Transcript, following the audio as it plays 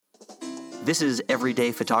This is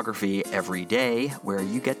Everyday Photography Every Day, where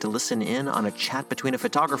you get to listen in on a chat between a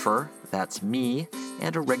photographer, that's me,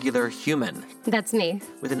 and a regular human. That's me.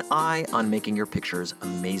 With an eye on making your pictures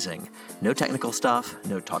amazing. No technical stuff,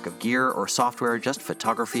 no talk of gear or software, just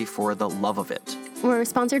photography for the love of it. We're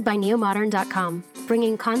sponsored by neomodern.com,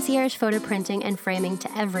 bringing concierge photo printing and framing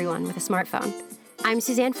to everyone with a smartphone. I'm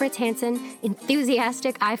Suzanne Fritz Hansen,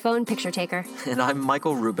 enthusiastic iPhone picture taker. And I'm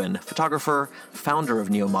Michael Rubin, photographer, founder of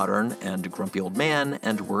Neomodern and Grumpy Old Man,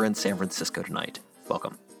 and we're in San Francisco tonight.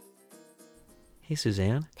 Welcome. Hey,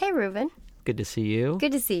 Suzanne. Hey, Reuben. Good to see you.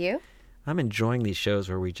 Good to see you. I'm enjoying these shows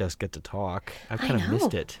where we just get to talk. I've kind of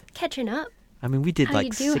missed it. Catching up. I mean, we did How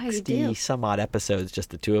like you do, 60 some odd episodes,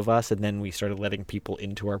 just the two of us, and then we started letting people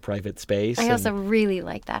into our private space. I also really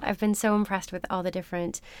like that. I've been so impressed with all the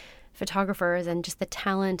different photographers and just the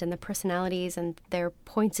talent and the personalities and their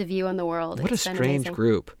points of view on the world. What It's a been strange amazing.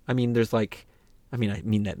 group. I mean, there's like, I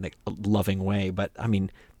mean that in a loving way, but I mean,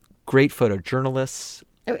 great photojournalists.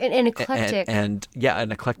 An eclectic. And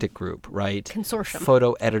an eclectic group, right? Consortium.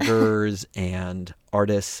 Photo editors and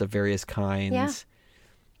artists of various kinds.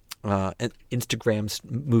 And Instagram's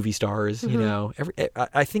movie stars, you know.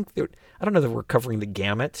 I think I don't know that we're covering the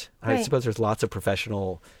gamut. I Right. suppose there's lots of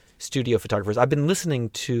professional studio photographers. I've been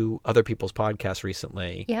listening to other people's podcasts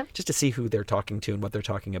recently, just to see who they're talking to and what they're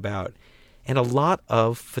talking about. And a lot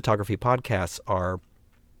of photography podcasts are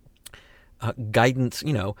guidance,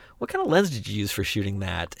 you know, what kind of lens did you use for shooting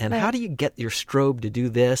that? And how do you get your strobe to do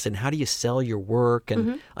this? And how do you sell your work?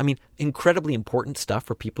 And I mean, incredibly important stuff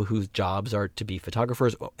for people whose jobs are to be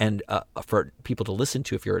photographers and for people to listen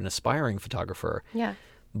to if you're an aspiring photographer. Yeah.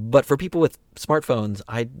 But for people with smartphones,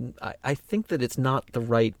 I think that it's not the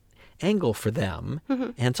right angle for them.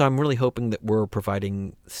 And so I'm really hoping that we're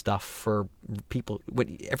providing stuff for people.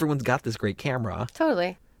 Everyone's got this great camera.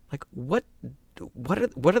 Totally. Like what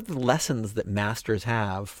are the lessons that masters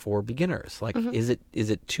have for beginners? Like, is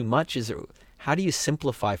it too much? How do you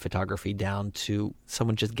simplify photography down to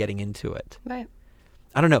someone just getting into it? Right.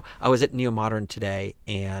 I don't know. I was at Neomodern today,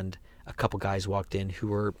 and a couple guys walked in who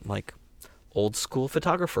were like old school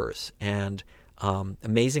photographers and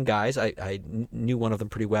amazing guys. I knew one of them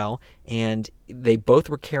pretty well, and they both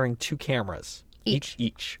were carrying two cameras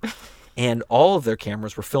each. And all of their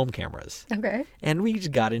cameras were film cameras. Okay. And we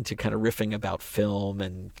just got into kind of riffing about film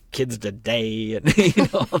and kids today and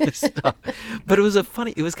all this stuff. But it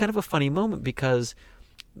was kind of a funny moment because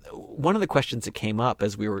one of the questions that came up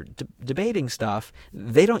as we were debating stuff,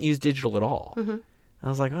 they don't use digital at all. I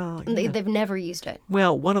was like, oh, yeah. They've never used it.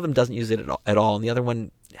 Well, one of them doesn't use it at all, and the other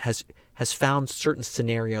one has found certain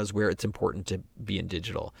scenarios where it's important to be in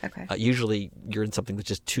digital. Okay. Usually, you're in something that's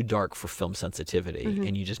just too dark for film sensitivity,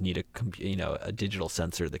 and you just need a digital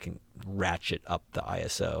sensor that can ratchet up the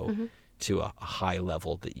ISO to a high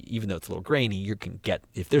level. That even though it's a little grainy, you can get,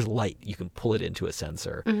 if there's light, you can pull it into a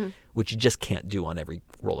sensor, which you just can't do on every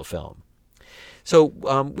roll of film. So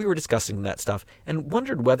we were discussing that stuff and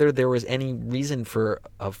wondered whether there was any reason for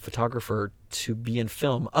a photographer to be in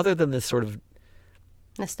film other than this sort of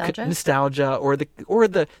nostalgia or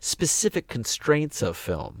the specific constraints of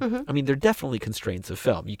film. I mean, there are definitely constraints of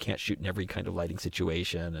film. You can't shoot in every kind of lighting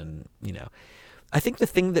situation, and I think the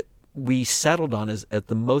thing that we settled on as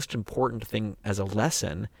the most important thing as a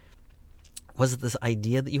lesson was this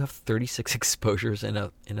idea that you have 36 exposures in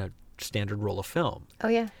a standard roll of film. Oh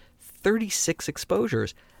yeah. 36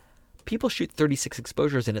 exposures. People shoot 36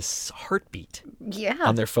 exposures in a heartbeat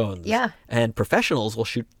on their phones. Yeah. And professionals will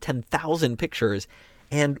shoot 10,000 pictures.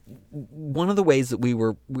 And one of the ways that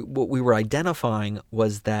what we were identifying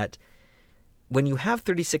was that when you have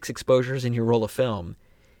 36 exposures in your roll of film,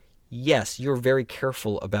 yes, you're very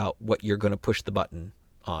careful about what you're going to push the button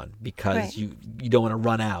on because you don't want to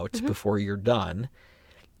run out before you're done.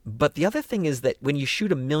 But the other thing is that when you shoot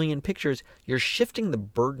 1 million pictures, you're shifting the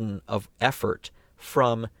burden of effort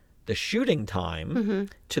from the shooting time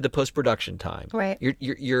to the post-production time. Right.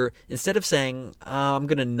 You're instead of saying, I'm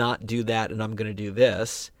going to not do that and I'm going to do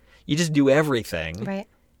this, you just do everything. Right.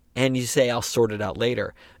 And you say, I'll sort it out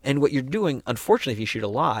later. And what you're doing, unfortunately, if you shoot a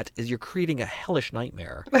lot, is you're creating a hellish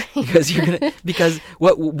nightmare. Because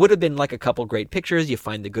what would have been like a couple great pictures, you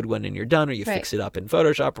find the good one and you're done, or you fix it up in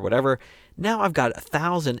Photoshop or whatever. Now I've got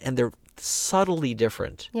 1,000 and they're subtly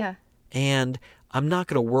different. Yeah. And I'm not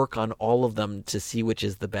going to work on all of them to see which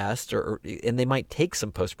is the best, and they might take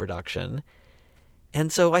some post-production. And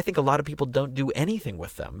so I think a lot of people don't do anything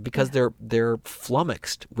with them because they're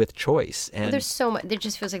flummoxed with choice. And there's so much. It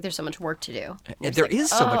just feels like there's so much work to do. There is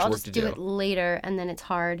so much I'll work just to do it later, and then it's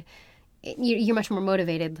hard. You're much more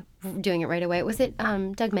motivated doing it right away. Was it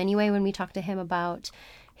Doug Menuet when we talked to him about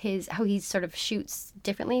how he sort of shoots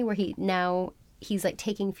differently, where he's like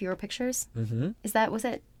taking fewer pictures. Mm-hmm. Was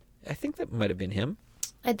it? I think that might have been him.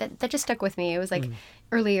 That just stuck with me. It was like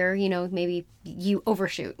earlier, maybe you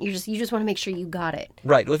overshoot. You just want to make sure you got it.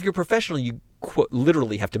 Right. Well, if you're professional, you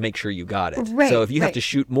literally have to make sure you got it. Right. So if you have to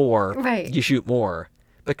shoot more, right. you shoot more.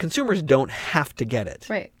 But consumers don't have to get it.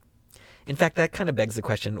 Right. In fact, that kind of begs the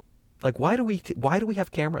question, like, why do we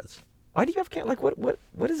have cameras? Why do you have cameras? Like,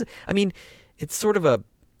 what is it? I mean, it's sort of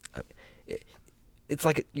it's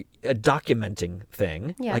like a documenting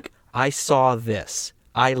thing. Yeah. Like, I saw this.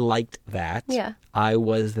 I liked that. Yeah. I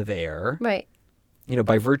was there. Right.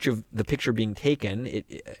 By virtue of the picture being taken,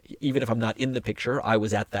 even if I'm not in the picture, I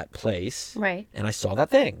was at that place. Right. And I saw that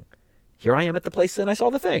thing. Here I am at the place and I saw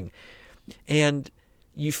the thing. And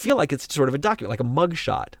you feel like it's sort of a document, like a mug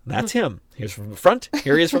shot. That's him. Here's from the front.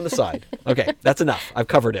 Here he is from the side. Okay, that's enough. I've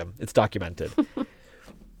covered him. It's documented.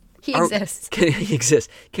 He exists. He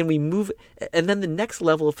exists. Can we move? And then the next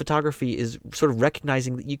level of photography is sort of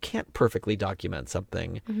recognizing that you can't perfectly document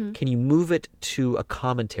something. Mm-hmm. Can you move it to a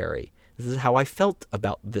commentary? This is how I felt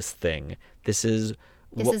about this thing. This is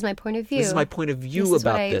my point of view. This is my point of view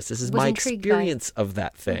about this. This is my experience of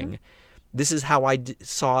that thing. Mm-hmm. This is how I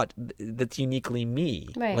saw it that's uniquely me.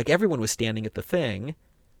 Right. Like everyone was standing at the thing,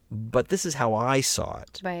 but this is how I saw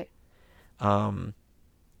it. Right.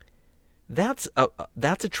 That's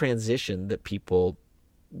a transition that people,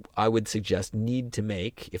 I would suggest, need to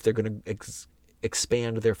make if they're going to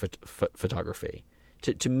expand their photography.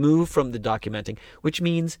 To move from the documenting, which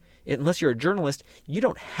means, unless you're a journalist, you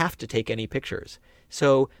don't have to take any pictures.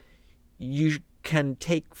 So you can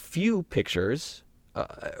take few pictures,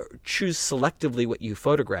 choose selectively what you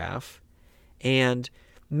photograph, and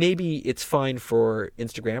maybe it's fine for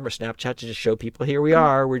Instagram or Snapchat to just show people, here we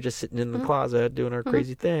are, we're just sitting in the closet doing our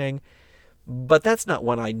crazy thing. But that's not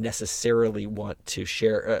one I necessarily want to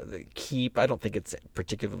share, keep. I don't think it's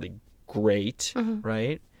particularly great,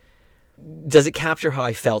 right? Does it capture how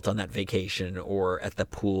I felt on that vacation or at the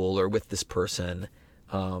pool or with this person?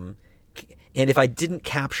 And if I didn't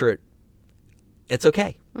capture it, it's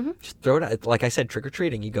okay. Mm-hmm. Just throw it out. Like I said,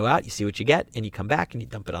 trick-or-treating. You go out, you see what you get, and you come back and you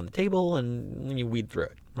dump it on the table and you weed through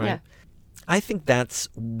it, right? Yeah. I think that's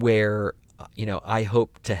where, I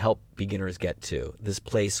hope to help beginners get to, this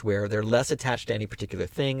place where they're less attached to any particular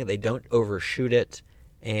thing, they don't overshoot it,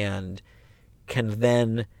 and can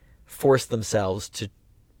then force themselves to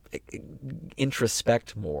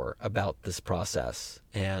introspect more about this process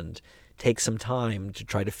and take some time to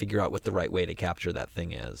try to figure out what the right way to capture that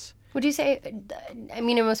thing is. Would you say, I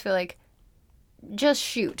almost feel like just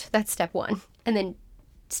shoot, that's step one. And then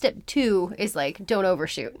step two is like, don't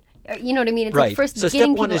overshoot. You know what I mean? It's right. like first so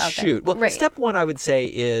getting step one people is out shoot. there. Well, step one I would say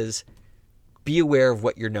is be aware of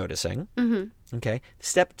what you're noticing. Mm-hmm. Okay.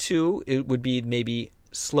 Step two, it would be maybe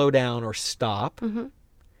slow down or stop. Mm-hmm.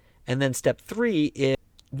 And then step three is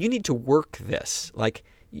you need to work this. Like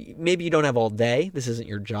maybe you don't have all day. This isn't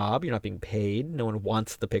your job. You're not being paid. No one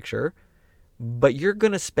wants the picture. But you're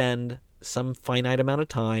going to spend some finite amount of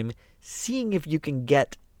time seeing if you can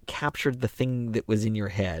get captured the thing that was in your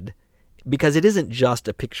head. Because it isn't just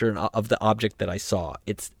a picture of the object that I saw.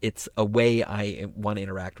 It's a way I want to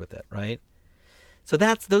interact with it, right? So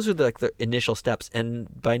those are the initial steps. And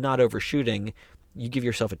by not overshooting, you give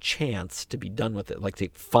yourself a chance to be done with it, like to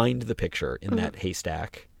find the picture in that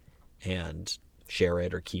haystack and share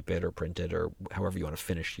it or keep it or print it or however you want to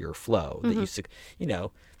finish your flow.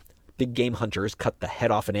 That big game hunters cut the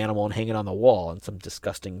head off an animal and hang it on the wall in some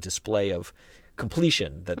disgusting display of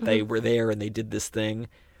completion that they were there and they did this thing.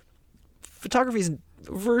 Photography is a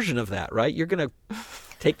version of that, right? You're going to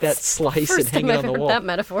take that slice and hang it on the wall. That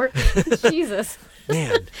metaphor. Jesus.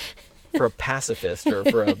 Man, for a pacifist or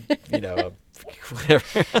for a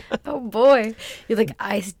whatever. Oh boy. You're like,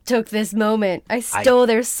 I took this moment. I stole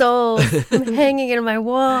their souls. I'm hanging it on my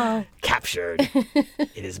wall. Captured.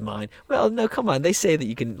 It is mine. Well, no, come on. They say that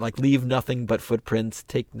you can leave nothing but footprints,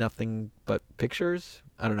 take nothing but pictures.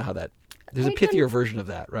 I don't know how that. There's a pithier version of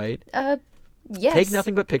that, right? Yes. Take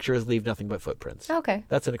nothing but pictures, leave nothing but footprints. Okay.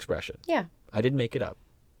 That's an expression. Yeah. I didn't make it up.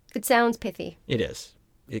 It sounds pithy. It is.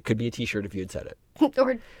 It could be a t-shirt if you had said it.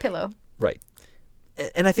 Or pillow. Right.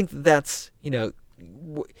 And I think that's, you're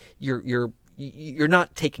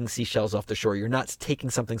not taking seashells off the shore. You're not taking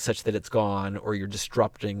something such that it's gone or you're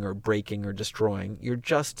disrupting or breaking or destroying. You're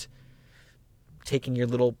just taking your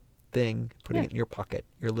little thing, putting it in your pocket,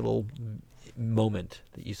 your little moment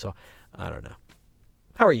that you saw. I don't know.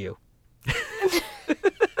 How are you? I'm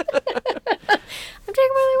doing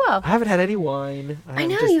really well. I haven't had any wine. I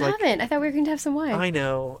know you haven't. I thought we were going to have some wine. I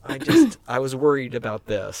know. I was worried about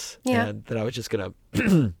this. Yeah. And that I was just going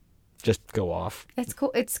to just go off. It's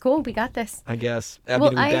cool. It's cool. We got this. I guess. I mean,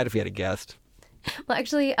 it'd be bad if we had a guest. Well,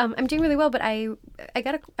 actually, I'm doing really well, but I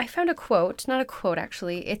found a quote. Not a quote,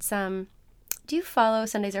 actually. It's Do you follow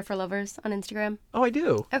Sundays Are for Lovers on Instagram? Oh, I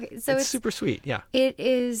do. Okay, so it's super sweet. Yeah. It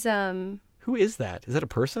is. Who is that? Is that a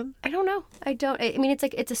person? I don't know. I mean, it's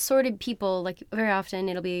like it's assorted people. Like very often,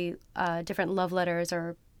 it'll be different love letters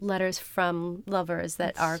or letters from lovers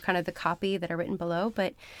that are kind of the copy that are written below.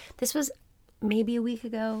 But this was maybe a week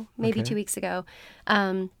ago, maybe 2 weeks ago,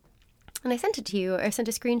 and I sent it to you. I sent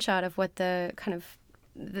a screenshot of what the kind of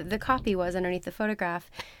the copy was underneath the photograph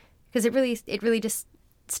because it really just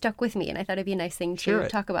stuck with me, and I thought it'd be a nice thing to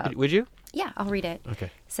talk about. Would you? Yeah, I'll read it. Okay.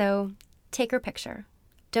 So, take her picture.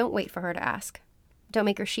 Don't wait for her to ask. Don't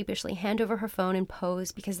make her sheepishly hand over her phone and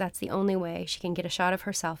pose because that's the only way she can get a shot of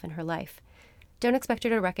herself in her life. Don't expect her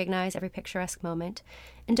to recognize every picturesque moment,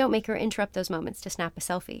 and don't make her interrupt those moments to snap a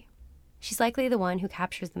selfie. She's likely the one who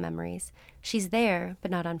captures the memories. She's there,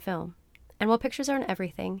 but not on film. And while pictures aren't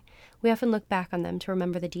everything, we often look back on them to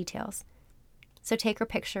remember the details. So take her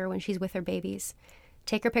picture when she's with her babies.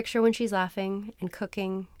 Take her picture when she's laughing and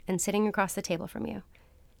cooking and sitting across the table from you.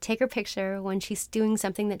 Take her picture when she's doing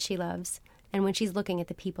something that she loves and when she's looking at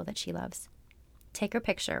the people that she loves. Take her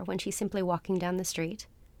picture when she's simply walking down the street.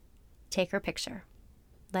 Take her picture.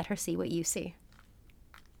 Let her see what you see.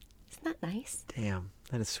 Isn't that nice? Damn,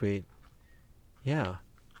 that is sweet. Yeah.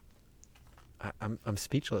 I'm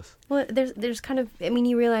speechless. Well, there's kind of, I mean,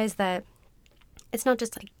 you realize that it's not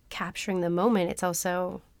just like capturing the moment. It's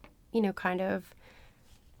also, kind of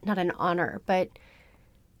not an honor, but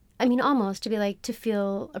I mean, almost to be like, to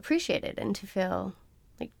feel appreciated and to feel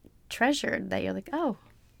like treasured that you're like, oh,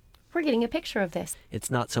 we're getting a picture of this.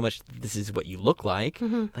 It's not so much this is what you look like,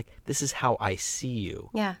 like this is how I see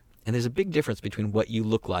you. Yeah. And there's a big difference between what you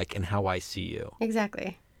look like and how I see you.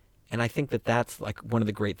 Exactly. And I think that that's like one of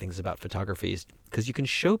the great things about photography is because you can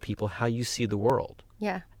show people how you see the world.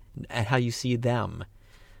 Yeah. And how you see them.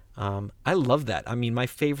 I love that. I mean, my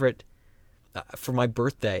favorite, for my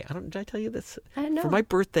birthday, did I tell you this? I don't know. For my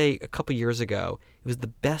birthday a couple years ago, it was the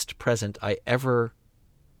best present I ever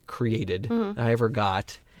created, I ever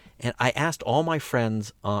got. And I asked all my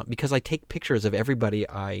friends, because I take pictures of everybody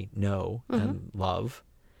I know and love,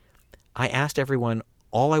 I asked everyone,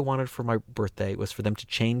 all I wanted for my birthday was for them to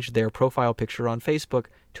change their profile picture on Facebook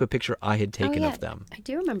to a picture I had taken of them. I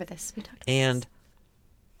do remember this. We talked about and this.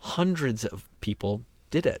 Hundreds of people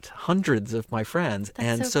did it. Hundreds of my friends. That's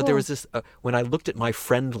and so so cool. there was this, when I looked at my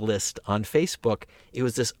friend list on Facebook, it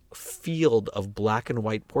was this field of black and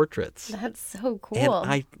white portraits. That's so cool.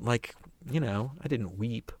 And I I didn't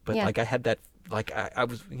weep, but Yeah. like I had that, like I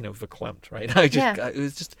was, verklempt, right? I just, it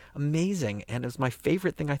was just amazing. And it was my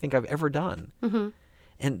favorite thing I think I've ever done. Mm-hmm.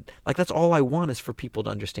 And like, that's all I want is for people to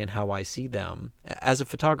understand how I see them as a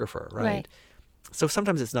photographer, right? So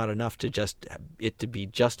sometimes it's not enough to just, it to be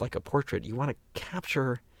just like a portrait. You want to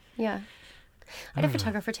capture. Yeah. I had a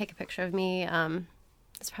photographer take a picture of me,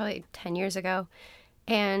 it's probably 10 years ago.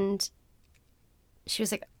 And she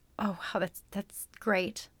was like, oh, wow, that's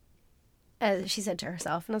great. As she said to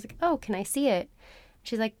herself. And I was like, oh, can I see it?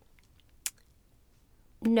 She's like,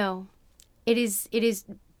 no, it is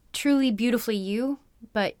truly beautifully you,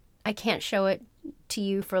 but I can't show it to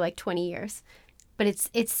you for like 20 years. But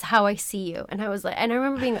it's how I see you. And I was like, and I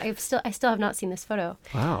remember being, I still have not seen this photo.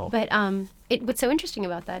 Wow. But what's so interesting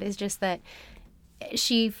about that is just that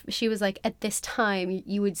she was like, at this time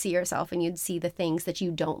you would see yourself and you'd see the things that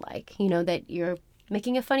you don't like, that you're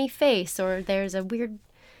making a funny face or there's a weird,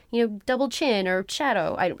 double chin or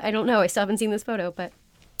shadow. I don't know. I still haven't seen this photo, but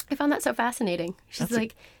I found that so fascinating. She's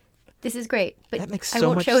like, this is great, but that makes I so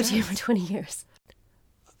won't much show it to you sense. for 20 years.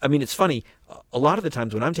 I mean, it's funny. A lot of the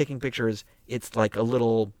times when I'm taking pictures, it's like a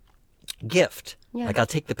little gift. Yeah. Like I'll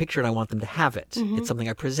take the picture and I want them to have it. It's something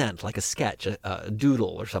I present, like a sketch, a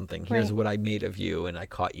doodle or something. Here's Right. what I made of you and I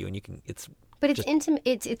caught you, and you can. But it's intimate.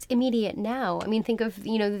 It's immediate now. I mean, think of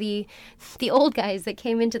the old guys that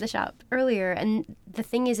came into the shop earlier, and the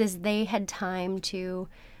thing is they had time to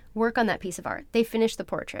work on that piece of art. They finished the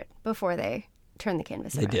portrait before they turned the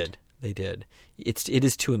canvas around. They did. It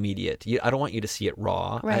is too immediate. I don't want you to see it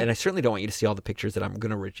raw, Right. and I certainly don't want you to see all the pictures that I'm going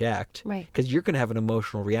to reject, Right. Because you're going to have an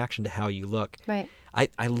emotional reaction to how you look. Right.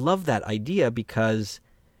 I love that idea because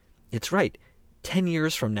it's right. 10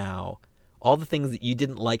 years from now, all the things that you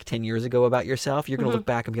didn't like 10 years ago about yourself, you're going to look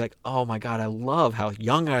back and be like, oh my God, I love how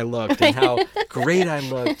young I looked and how great I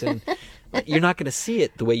looked. And you're not going to see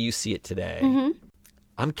it the way you see it today.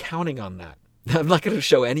 I'm counting on that. I'm not going to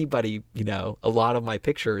show anybody, a lot of my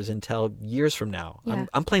pictures until years from now. Yeah.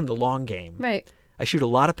 I'm playing the long game. Right. I shoot a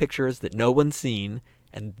lot of pictures that no one's seen,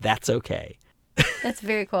 and that's okay. That's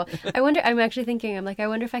very cool. I'm actually thinking, I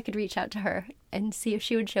wonder if I could reach out to her and see if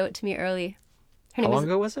she would show it to me early. Her How name long is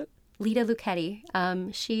ago was it? Lita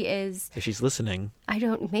Lucchetti. She is, If she's listening.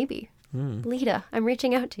 maybe. Lita, I'm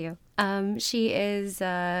reaching out to you. She is,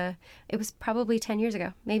 it was probably 10 years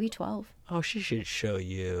ago, maybe 12. Oh, she should show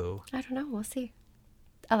you. I don't know. We'll see.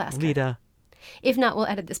 I'll ask her. Lita. If not, we'll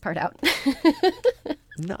edit this part out.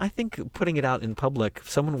 No, I think putting it out in public,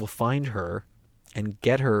 someone will find her and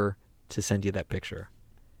get her to send you that picture.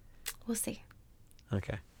 We'll see.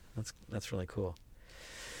 Okay. That's really cool.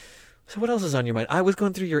 So what else is on your mind? I was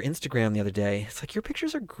going through your Instagram the other day. It's like your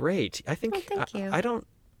pictures are great. I think thank you. I don't.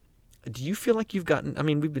 Do you feel like you've gotten? I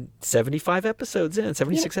mean, we've been 75 episodes in,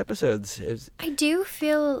 76 episodes. I do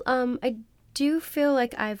feel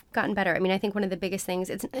like I've gotten better. I mean, I think one of the biggest things,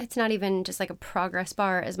 it's not even just like a progress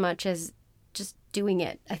bar as much as just doing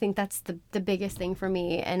it. I think that's the biggest thing for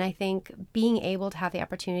me. And I think being able to have the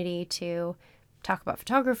opportunity to talk about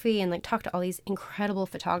photography and like talk to all these incredible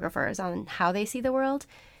photographers on how they see the world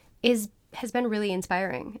has been really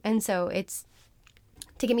inspiring. And so it's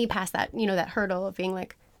to get me past that, that hurdle of being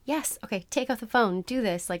like, yes, okay, take off the phone, do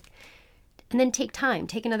this, like, and then take time,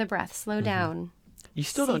 take another breath, slow down. You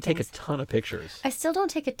still don't take a ton of pictures. I still don't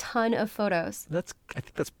take a ton of photos. I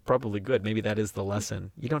think that's probably good. Maybe that is the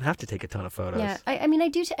lesson. You don't have to take a ton of photos. Yeah, I mean, I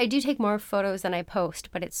do take more photos than I post,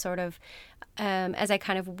 but it's sort of as I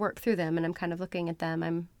kind of work through them and I'm kind of looking at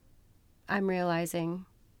them, I'm realizing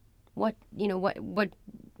what do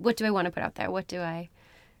I want to put out there? What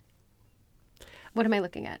am I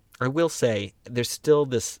looking at? I will say they're still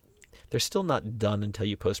not done until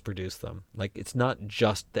you post-produce them. Like, it's not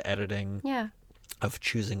just the editing of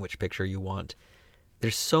choosing which picture you want.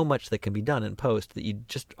 There's so much that can be done in post that you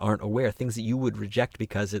just aren't aware. Things that you would reject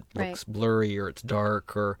because it looks blurry or it's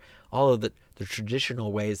dark or all of the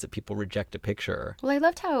traditional ways that people reject a picture. Well, I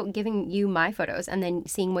loved how giving you my photos and then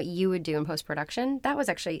seeing what you would do in post-production, that was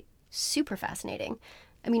actually super fascinating.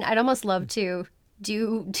 I mean, I'd almost love to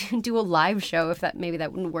do a live show if that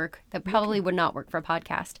wouldn't work. That probably would not work for a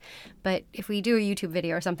podcast. But if we do a YouTube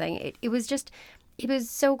video or something, it was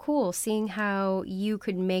so cool seeing how you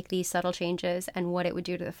could make these subtle changes and what it would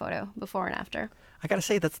do to the photo before and after. I got to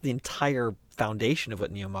say, that's the entire foundation of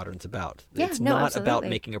what Neo-Modern's about. Yeah, it's no, not absolutely. about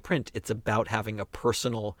making a print. It's about having a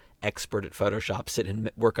personal expert at Photoshop sit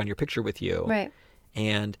and work on your picture with you. Right.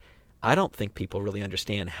 And I don't think people really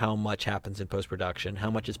understand how much happens in post-production, how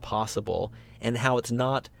much is possible, and how it's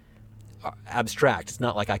not abstract. It's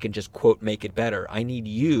not like I can just, quote, make it better. I need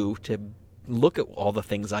you to look at all the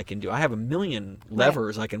things I can do. I have a million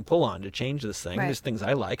levers I can pull on to change this thing. Right. There's things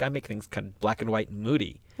I like. I make things kind of black and white and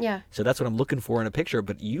moody. Yeah. So that's what I'm looking for in a picture.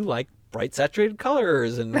 But you like bright saturated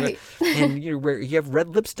colors and and you have red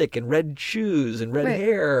lipstick and red shoes and red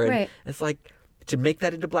hair. And it's like, to make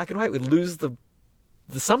that into black and white would lose the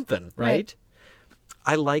something, right?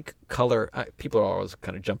 I like color. People are always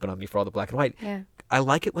kind of jumping on me for all the black and white. Yeah. I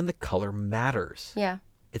like it when the color matters. Yeah.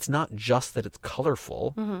 It's not just that it's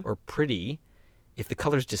colorful or pretty. If the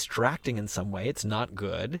color's distracting in some way, it's not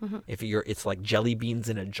good. If it's like jelly beans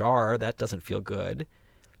in a jar, that doesn't feel good.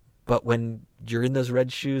 But when you're in those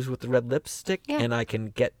red shoes with the red lipstick and I can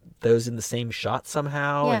get those in the same shot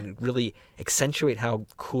somehow and really accentuate how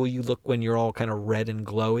cool you look when you're all kind of red and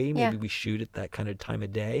glowy, maybe we shoot at that kind of time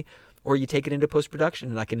of day. Or you take it into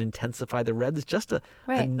post-production and I can intensify the reds just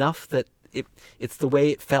enough that it's the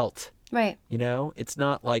way it felt. Right. It's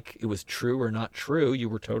not like it was true or not true. You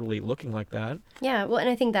were totally looking like that. Yeah. Well, and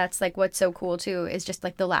I think that's like what's so cool too is just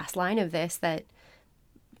like the last line of this that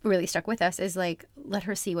really stuck with us is like, let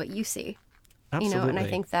her see what you see. Absolutely. And I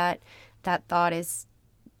think that thought is,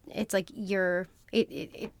 it's like you're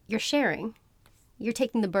sharing. You're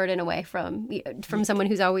taking the burden away from someone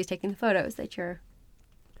who's always taking the photos that you're.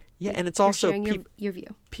 Yeah, and it's also sharing your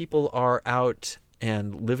view. People are out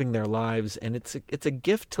and living their lives, and it's a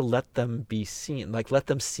gift to let them be seen, like let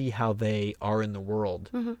them see how they are in the world.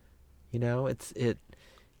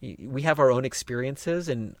 We have our own experiences,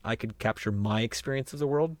 and I could capture my experience of the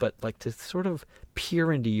world, but like to sort of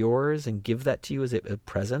peer into yours and give that to you as a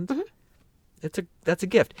present, that's a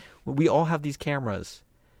gift. We all have these cameras.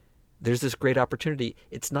 There's this great opportunity.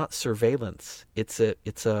 It's not surveillance. It's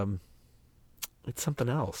something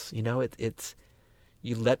else. It's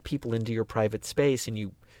you let people into your private space and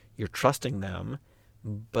you're trusting them,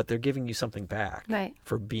 but they're giving you something back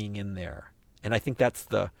for being in there. And I think that's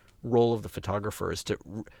the role of the photographer, is to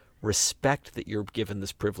respect that you're given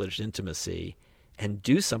this privileged intimacy and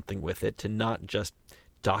do something with it, to not just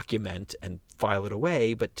document and file it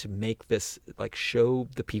away, but to make this, like, show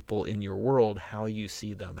the people in your world how you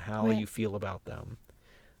see them, how you feel about them.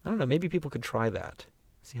 I don't know, maybe people could try that,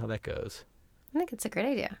 see how that goes. I think it's a great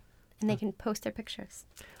idea. And they can post their pictures.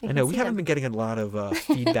 I know we haven't been getting a lot of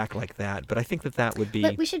feedback like that, but I think that would be.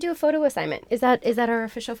 But we should do a photo assignment. Is that our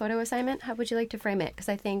official photo assignment? How would you like to frame it? Because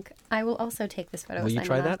I think I will also take this photo Will assignment. you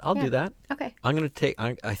try that? I'll do that. Okay. I'm going to take,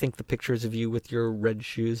 I think the pictures of you with your red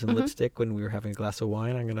shoes and lipstick when we were having a glass of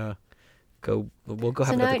wine, I'm going to we'll go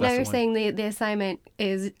have another glass of wine. So now you're saying the assignment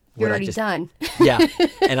is you're already done. Yeah,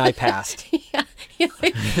 and I passed. Yeah.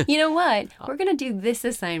 You know what? We're going to do this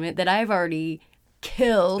assignment that I've already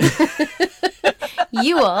killed.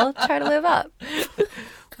 You all try to live up.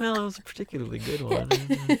 Well, it was a particularly good one.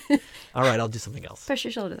 All right, I'll do something else. Push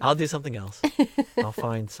your shoulders up. I'll do something else. I'll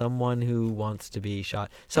find someone who wants to be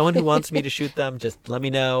shot. Someone who wants me to shoot them, just let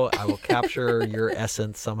me know. I will capture your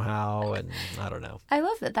essence somehow, and I don't know. I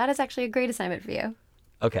love that. That is actually a great assignment for you.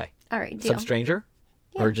 Okay. All right, deal. Some stranger?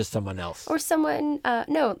 Yeah. Or just someone else? Or someone,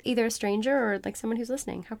 no, either a stranger or like someone who's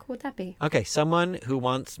listening. How cool would that be? Okay, someone who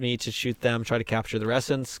wants me to shoot them, try to capture their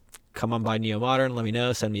essence, come on by Neo Modern, let me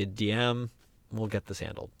know, send me a DM. We'll get this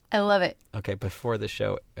handled. I love it. Okay, before the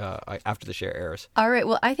show, after the show airs. All right,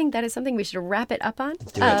 well, I think that is something we should wrap it up on.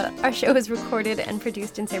 Do it. Our show is recorded and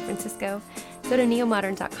produced in San Francisco. Go to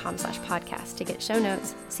neomodern.com/podcast to get show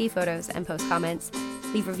notes, see photos, and post comments.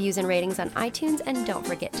 Leave reviews and ratings on iTunes, and don't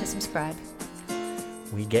forget to subscribe.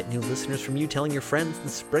 We get new listeners from you telling your friends and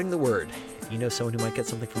spreading the word. If you know someone who might get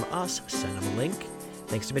something from us, send them a link.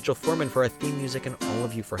 Thanks to Mitchell Foreman for our theme music and all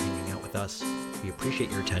of you for hanging out with us. We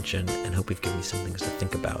appreciate your attention and hope we've given you some things to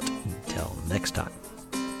think about. Until next time.